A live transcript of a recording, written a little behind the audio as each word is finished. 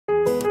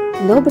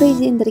Добрый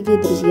день, дорогие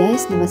друзья, и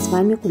снова с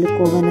вами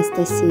Куликова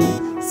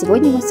Анастасия.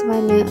 Сегодня мы с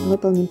вами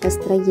выполним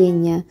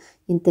построение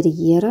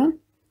интерьера,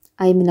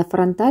 а именно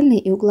фронтальной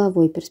и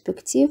угловой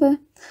перспективы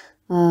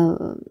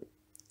в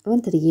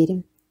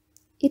интерьере.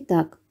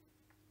 Итак,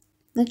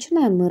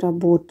 начинаем мы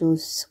работу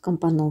с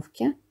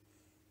компоновки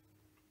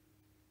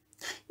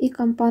и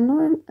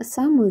компонуем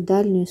самую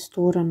дальнюю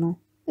сторону.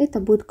 Это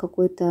будет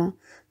какой-то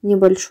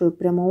небольшой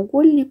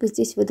прямоугольник.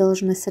 Здесь вы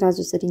должны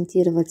сразу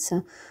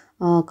сориентироваться,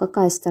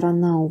 какая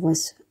сторона у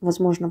вас.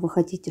 Возможно, вы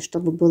хотите,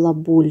 чтобы была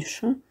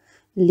больше,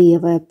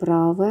 левая,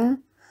 правая,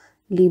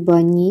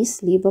 либо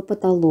низ, либо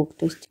потолок.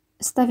 То есть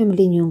ставим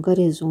линию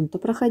горизонта,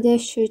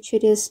 проходящую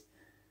через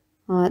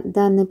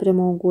данный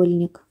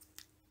прямоугольник.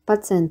 По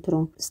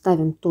центру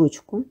ставим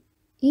точку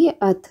и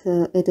от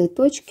этой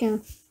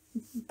точки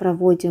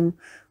проводим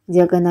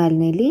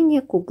диагональные линии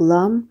к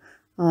углам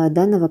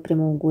данного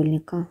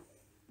прямоугольника.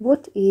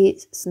 Вот и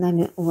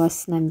у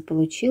вас с нами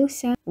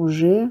получился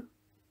уже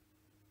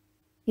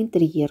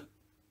интерьер.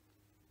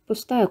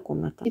 Пустая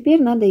комната.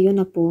 Теперь надо ее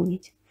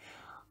наполнить.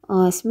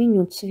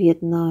 Сменю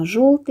цвет на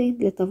желтый,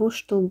 для того,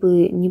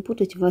 чтобы не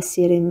путать вас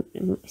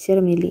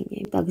серыми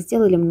линиями. Так,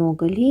 сделали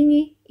много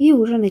линий и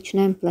уже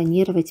начинаем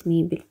планировать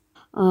мебель.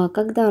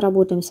 Когда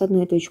работаем с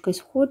одной точкой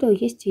схода,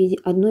 есть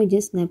одно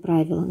единственное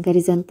правило.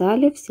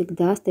 Горизонтали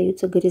всегда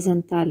остаются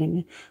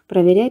горизонталями.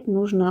 Проверять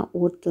нужно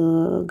от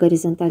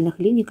горизонтальных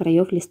линий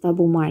краев листа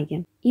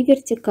бумаги. И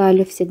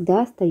вертикали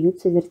всегда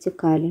остаются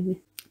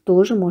вертикалями.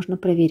 Тоже можно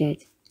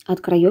проверять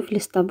от краев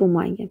листа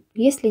бумаги.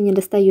 Если не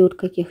достает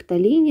каких-то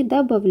линий,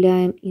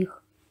 добавляем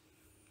их.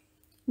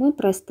 Мы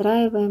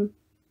простраиваем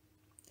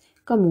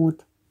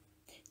комод.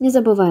 Не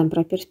забываем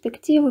про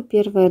перспективу.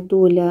 Первая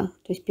доля,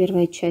 то есть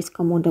первая часть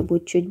комода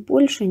будет чуть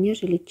больше,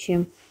 нежели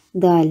чем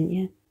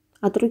дальняя.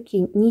 От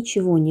руки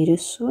ничего не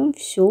рисуем,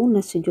 все у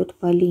нас идет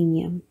по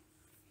линиям.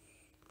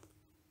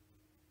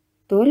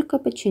 Только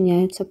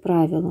подчиняются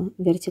правилу.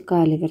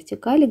 Вертикали,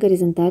 вертикали,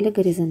 горизонтали,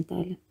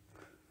 горизонтали.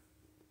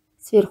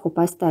 Сверху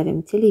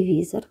поставим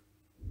телевизор.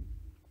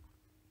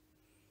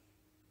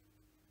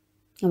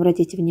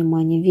 Обратите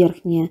внимание,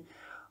 верхняя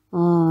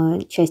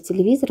часть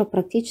телевизора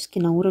практически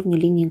на уровне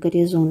линии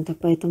горизонта,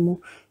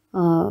 поэтому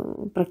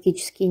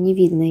практически не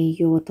видно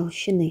ее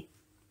толщины.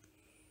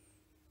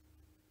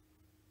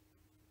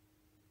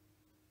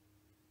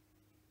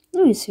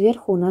 Ну и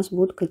сверху у нас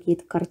будут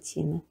какие-то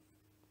картины.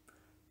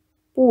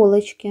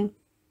 Полочки,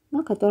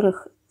 на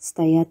которых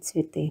стоят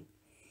цветы.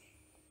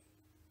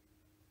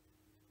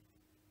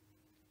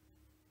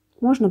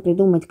 Можно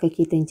придумать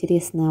какие-то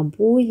интересные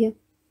обои.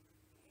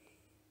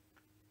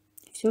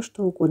 Все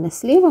что угодно.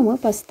 Слева мы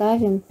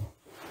поставим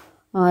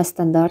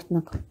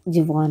стандартно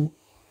диван.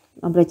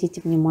 Обратите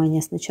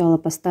внимание, сначала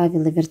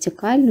поставила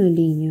вертикальную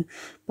линию,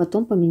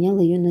 потом поменяла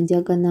ее на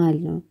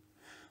диагональную.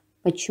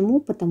 Почему?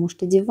 Потому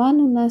что диван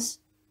у нас,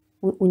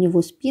 у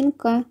него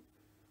спинка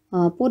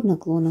под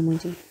наклоном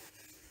идет.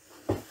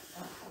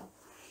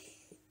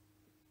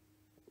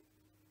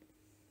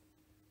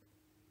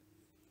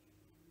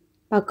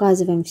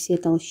 Показываем все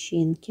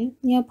толщинки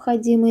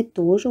необходимые,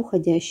 тоже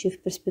уходящие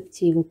в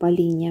перспективу по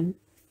линиям.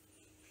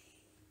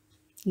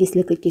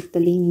 Если каких-то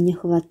линий не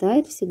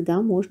хватает,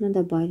 всегда можно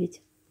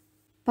добавить.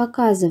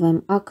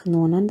 Показываем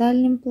окно на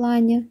дальнем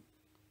плане,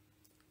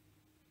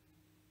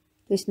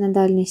 то есть на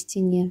дальней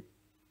стене,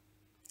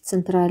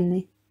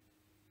 центральной.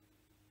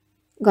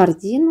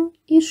 Гардину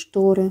и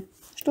шторы.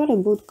 Шторы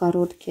будут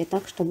короткие,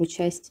 так чтобы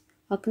часть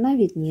окна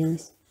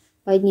виднелась.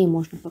 Под ней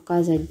можно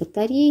показать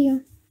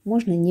батарею,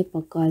 можно не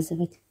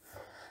показывать.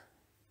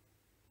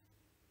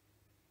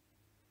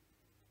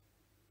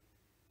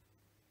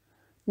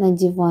 Над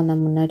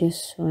диваном мы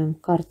нарисуем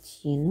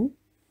картину.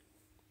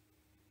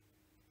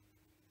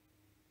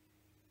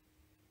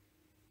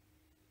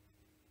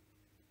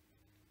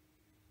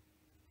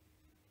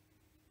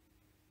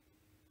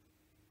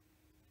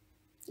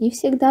 И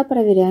всегда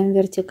проверяем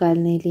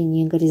вертикальные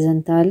линии,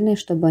 горизонтальные,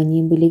 чтобы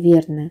они были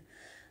верны.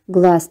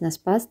 Глаз нас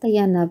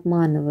постоянно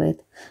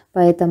обманывает,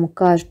 поэтому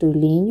каждую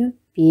линию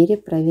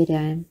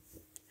перепроверяем,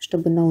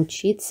 чтобы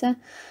научиться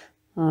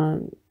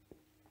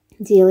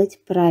делать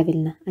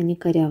правильно, а не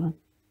коряво.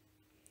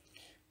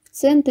 В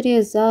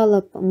центре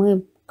зала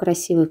мы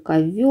красивый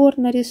ковер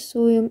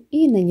нарисуем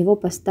и на него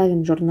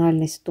поставим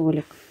журнальный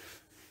столик.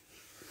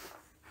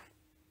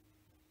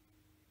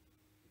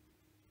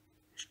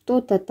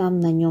 Что-то там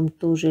на нем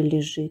тоже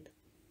лежит.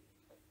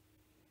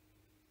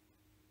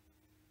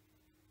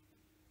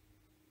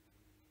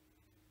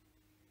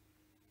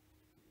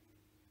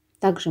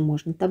 Также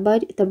можно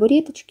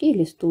табуреточки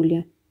или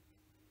стулья.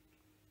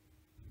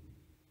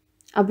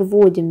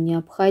 Обводим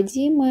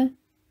необходимое.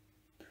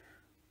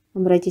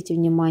 Обратите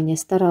внимание,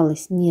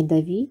 старалась не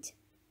давить.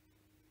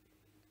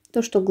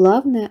 То, что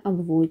главное,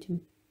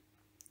 обводим.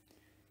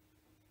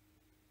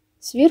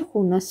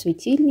 Сверху у нас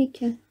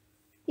светильники,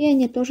 и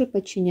они тоже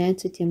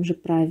подчиняются тем же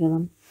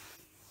правилам.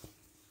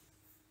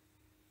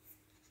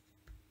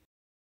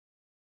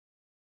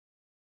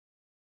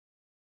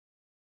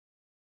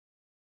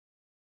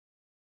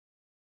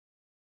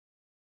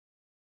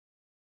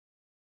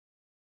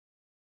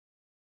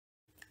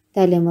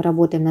 Далее мы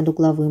работаем над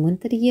угловым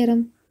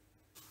интерьером.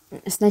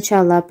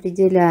 Сначала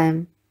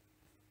определяем,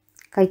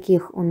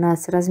 каких у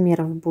нас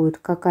размеров будет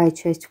какая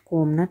часть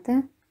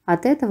комнаты.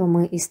 От этого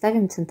мы и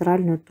ставим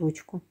центральную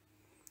точку.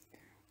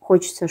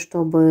 Хочется,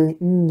 чтобы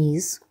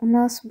низ у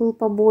нас был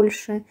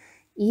побольше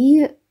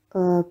и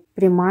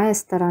прямая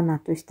сторона,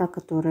 то есть та,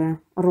 которая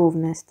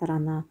ровная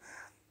сторона.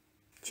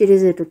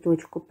 Через эту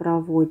точку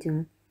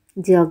проводим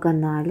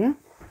диагонали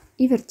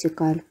и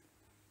вертикаль.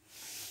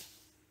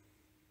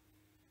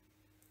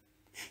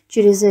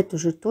 Через эту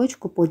же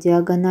точку по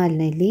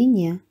диагональной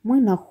линии мы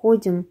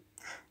находим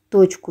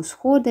точку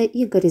схода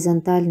и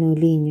горизонтальную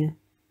линию.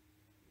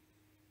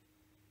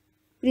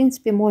 В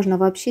принципе, можно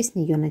вообще с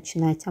нее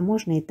начинать, а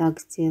можно и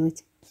так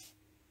сделать.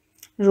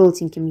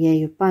 Желтеньким я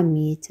ее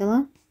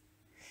пометила.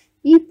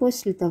 И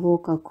после того,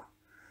 как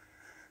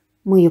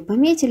мы ее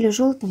пометили,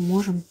 желтым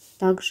можем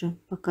также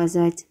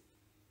показать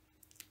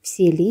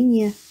все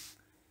линии,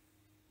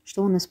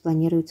 что у нас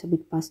планируется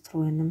быть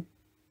построенным.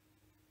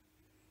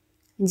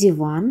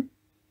 Диван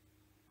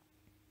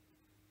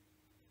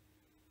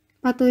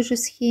по той же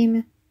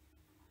схеме.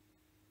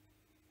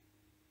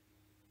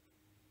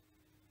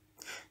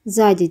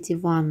 Сзади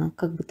дивана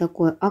как бы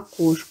такое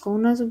окошко у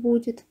нас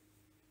будет.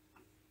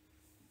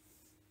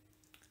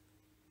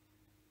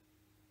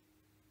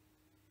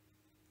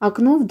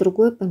 Окно в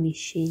другое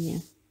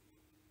помещение.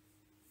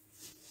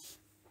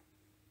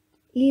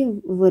 И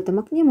в этом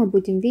окне мы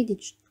будем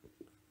видеть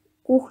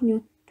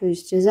кухню. То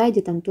есть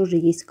сзади там тоже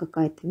есть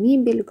какая-то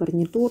мебель,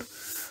 гарнитур.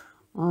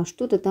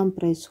 Что-то там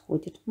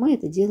происходит. Мы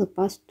это дело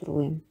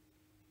построим.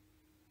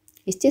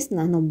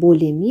 Естественно, оно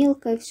более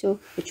мелкое все.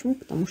 Почему?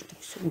 Потому что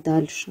все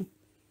дальше.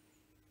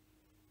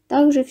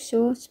 Также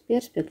все с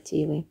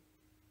перспективой.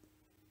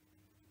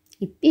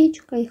 И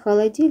печка, и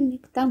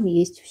холодильник. Там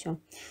есть все.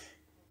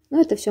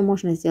 Но это все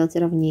можно сделать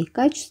ровнее и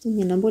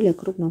качественнее на более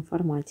крупном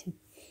формате.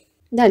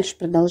 Дальше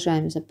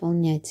продолжаем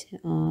заполнять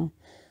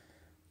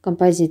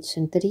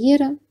композицию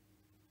интерьера.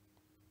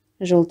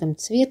 Желтым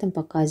цветом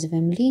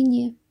показываем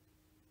линии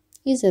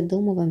и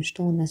задумываем,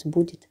 что у нас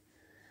будет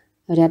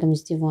рядом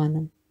с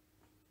диваном.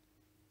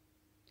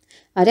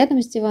 А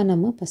рядом с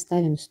диваном мы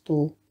поставим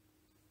стол.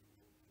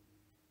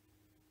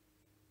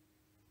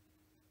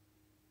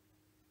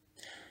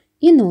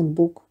 И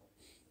ноутбук.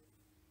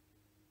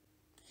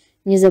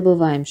 Не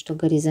забываем, что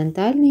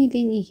горизонтальные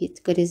линии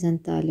есть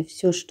горизонтали.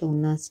 Все, что у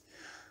нас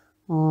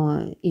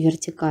и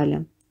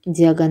вертикали,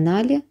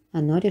 диагонали,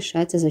 оно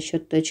решается за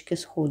счет точки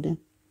схода.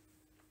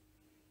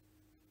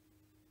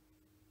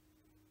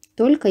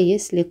 Только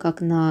если,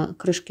 как на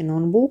крышке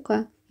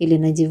ноутбука или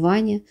на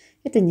диване,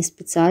 это не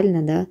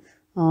специально, да,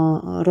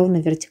 ровно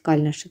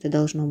вертикально что-то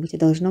должно быть. И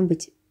должно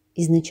быть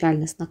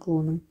изначально с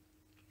наклоном.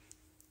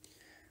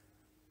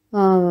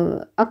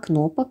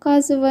 Окно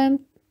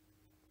показываем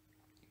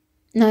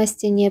на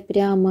стене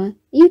прямо.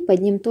 И под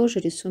ним тоже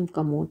рисуем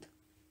комод.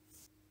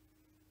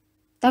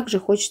 Также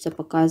хочется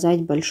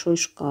показать большой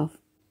шкаф.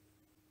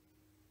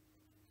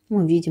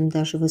 Мы видим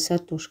даже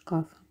высоту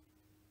шкафа.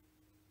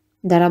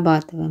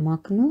 Дорабатываем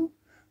окно,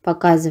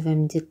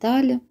 показываем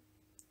детали,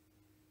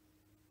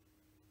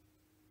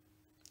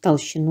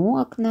 толщину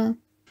окна.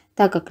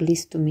 Так как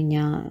лист у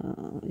меня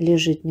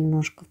лежит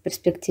немножко в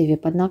перспективе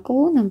под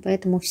наклоном,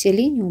 поэтому все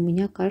линии у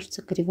меня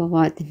кажутся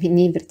кривоватыми,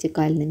 не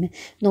вертикальными.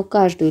 Но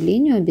каждую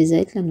линию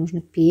обязательно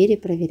нужно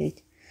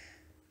перепроверять.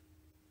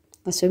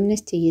 В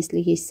особенности, если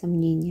есть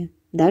сомнения,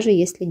 даже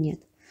если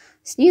нет.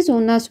 Снизу у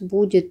нас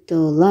будет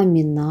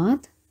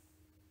ламинат.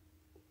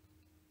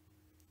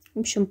 В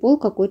общем, пол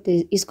какой-то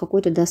из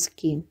какой-то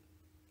доски.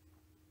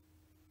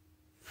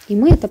 И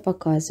мы это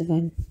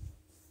показываем.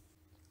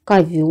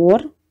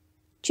 Ковер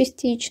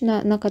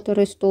частично, на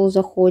который стол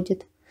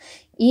заходит.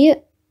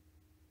 И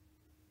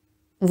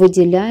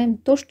выделяем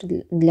то, что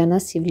для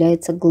нас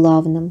является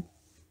главным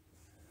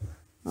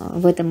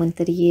в этом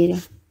интерьере.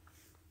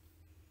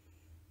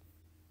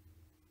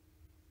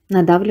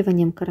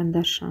 Надавливанием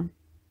карандаша.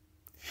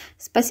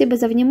 Спасибо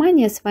за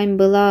внимание. С вами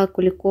была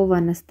Куликова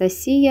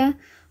Анастасия.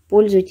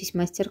 Пользуйтесь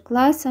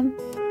мастер-классом.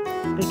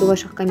 Жду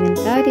ваших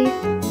комментариев.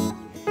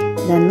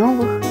 До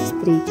новых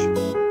встреч!